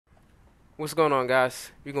What's going on, guys?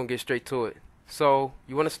 We're gonna get straight to it. So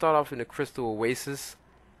you want to start off in the Crystal Oasis,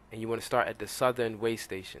 and you want to start at the Southern Way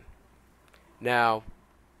Station. Now,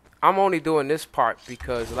 I'm only doing this part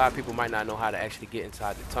because a lot of people might not know how to actually get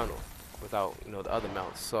inside the tunnel without, the other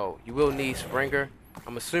mounts. So you will need Springer.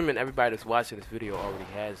 I'm assuming everybody that's watching this video already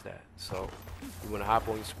has that. So you want to hop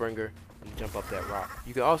on your Springer and jump up that rock.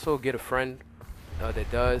 You can also get a friend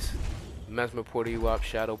that does Mesmer portal you up,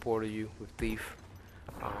 Shadow portal you with Thief.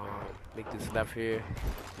 Make this left here.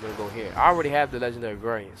 I'm gonna go here. I already have the legendary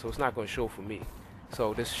variant, so it's not gonna show for me.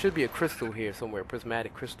 So there should be a crystal here somewhere,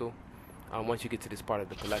 prismatic crystal. Once you get to this part of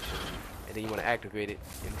the collection, and then you want to activate it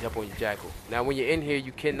and jump on your jackal. Now, when you're in here,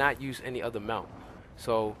 you cannot use any other mount,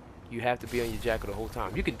 so you have to be on your jackal the whole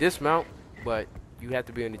time. You can dismount, but you have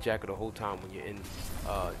to be on the jackal the whole time when you're in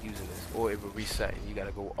using this, or it will reset, and you got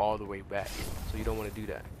to go all the way back. So you don't want to do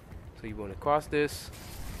that. So you want to cross this.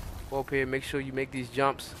 Go up here, make sure you make these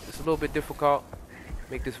jumps. It's a little bit difficult.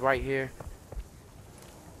 Make this right here.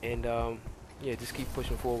 And yeah, just keep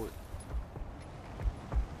pushing forward.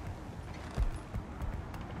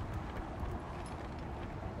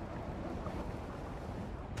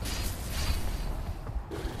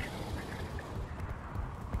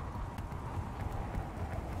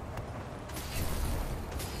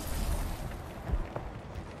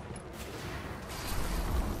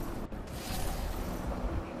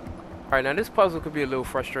 Alright, now this puzzle could be a little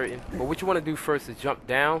frustrating, but what you want to do first is jump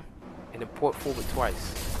down and then port forward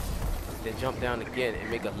twice. Then jump down again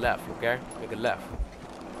and make a left, okay? Make a left.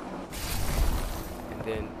 And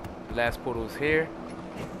then the last portal is here,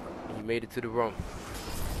 and you made it to the room.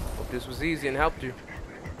 Hope this was easy and helped you.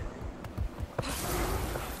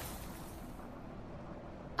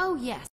 Oh yes.